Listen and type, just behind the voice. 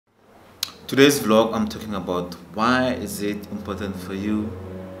Today's vlog, I'm talking about why is it important for you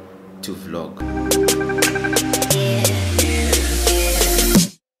to vlog.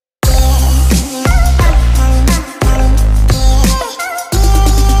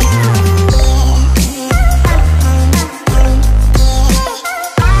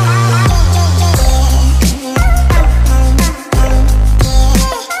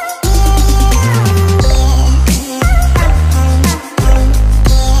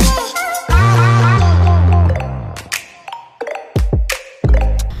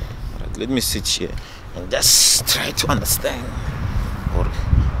 Let me sit here and just try to understand, or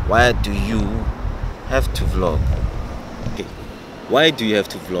why do you have to vlog? Okay, why do you have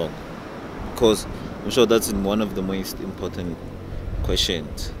to vlog? Because I'm sure that's one of the most important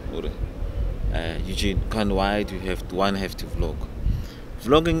questions. Or Eugene, why do you have to vlog?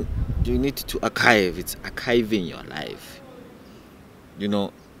 Vlogging, you need to archive. It's archiving your life. You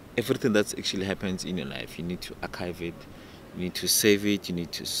know, everything that's actually happens in your life, you need to archive it. You need to save it, you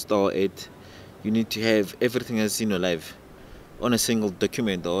need to store it, you need to have everything else in your life on a single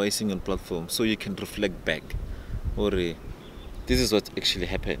document or a single platform so you can reflect back. Or this is what actually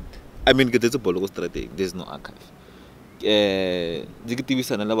happened. I mean, there's no archive. There's no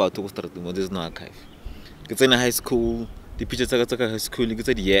archive. It's in high school, the pictures are high school, it's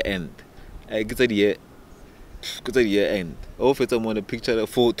at the year end. It's at the year end. Oh, it's a picture, a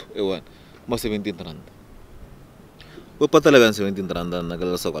photo, must 17 rand. We put 17 rand na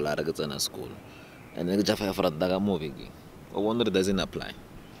kala sokolara ke tsena school and then ke jafa for daga movie. I wonder it doesn't apply.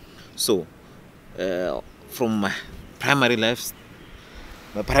 So from my primary life,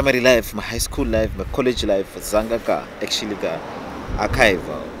 my high school life, my college life, zanga ka actually ka archive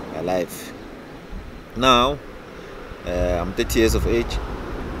my life. Now I'm 30 years of age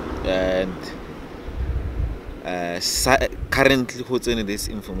and currently what's in this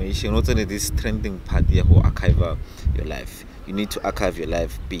information, what's in this trending part here who archive your life. You need to archive your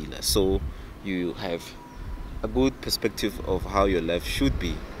life pillar so you have a good perspective of how your life should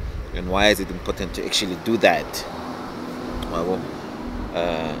be and why is it important to actually do that.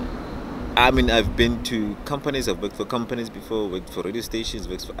 I mean, I've been to companies, I've worked for companies before, worked for radio stations,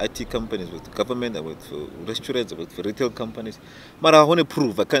 worked for IT companies, worked for government, I worked for restaurants, I worked for retail companies. But I want to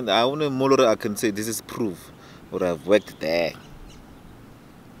prove, I can say this is proof or I've worked there.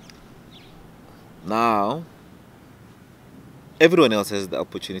 Now, everyone else has the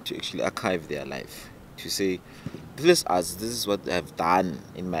opportunity to actually archive their life. To say, this is what I've done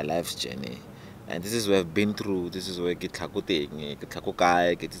in my life's journey. And this is what I've been through, this is where get that.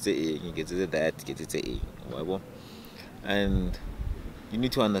 And you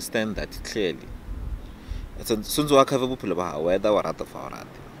need to understand that clearly. You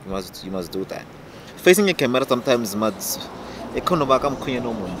must do that. Facing a camera sometimes it can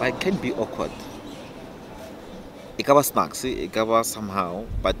be awkward. It covers snacks, it covers somehow,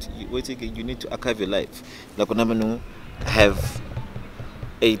 but you need to archive your life. Like have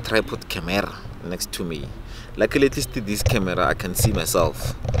a tripod camera next to me. Like at least this camera, I can see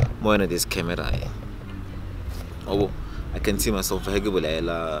myself more than this camera. Oh, I can see myself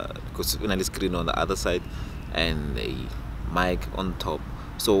because when I screen on the other side and a mic on top.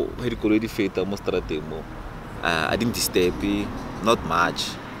 So I didn't disturb it, not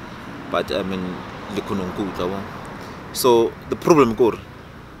much, but I mean so the problem is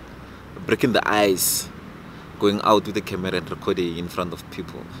breaking the ice, going out with the camera and recording in front of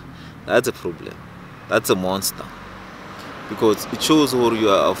people. That's a problem. That's a monster. Because it shows you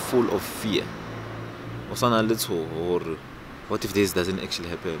are full of fear. Or what if this doesn't actually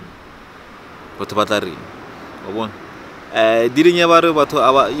happen? What about that? Didn't you not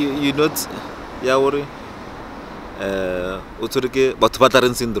worry?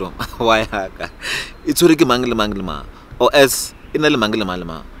 Syndrome. Why? It's already mangle or as in a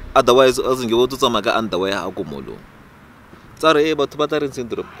mangle. Otherwise, as you go to some underwear, sorry, but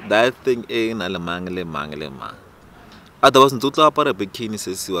syndrome. That thing in a mangle. Otherwise, to para bikini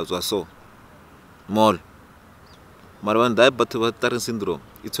says was so mall. Marwan died, but syndrome.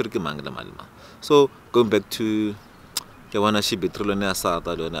 It's already mangle. So, going back to I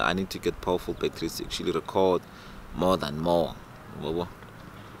need to get powerful batteries to actually record more than more.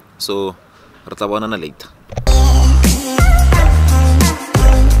 So, later.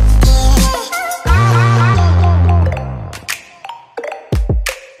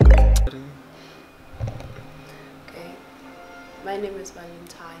 Okay, my name is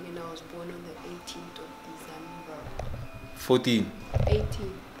Valentine and I was born on the 18th of December. 14.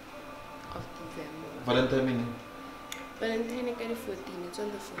 18th of December. Valentine meaning? Valentine is 14, it's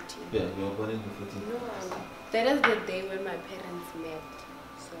on the 14th. Yeah, you were born on the 14th. No, that is the day when my parents met.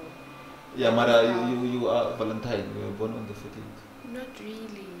 So Yeah, Mara, you are Valentine. You were born on the 14th. Not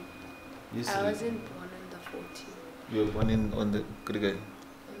really. Yes, I wasn't born on the 14th. You were born on the Krigai.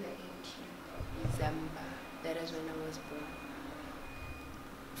 On the 18th December. That is when I was born.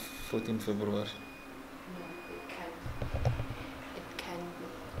 14 February. No, it can't. It can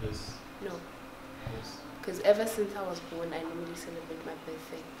be. Yes. No. Yes. Because ever since I was born, I normally celebrate my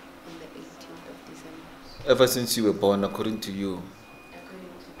birthday on the 18th of December. Ever since you were born, according to you, According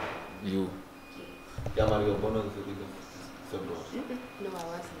to you. yes. Yeah, Mara, you were born on the 13th of February. No, I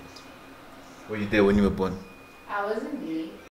wasn't. Were you there when you were born? I wasn't there.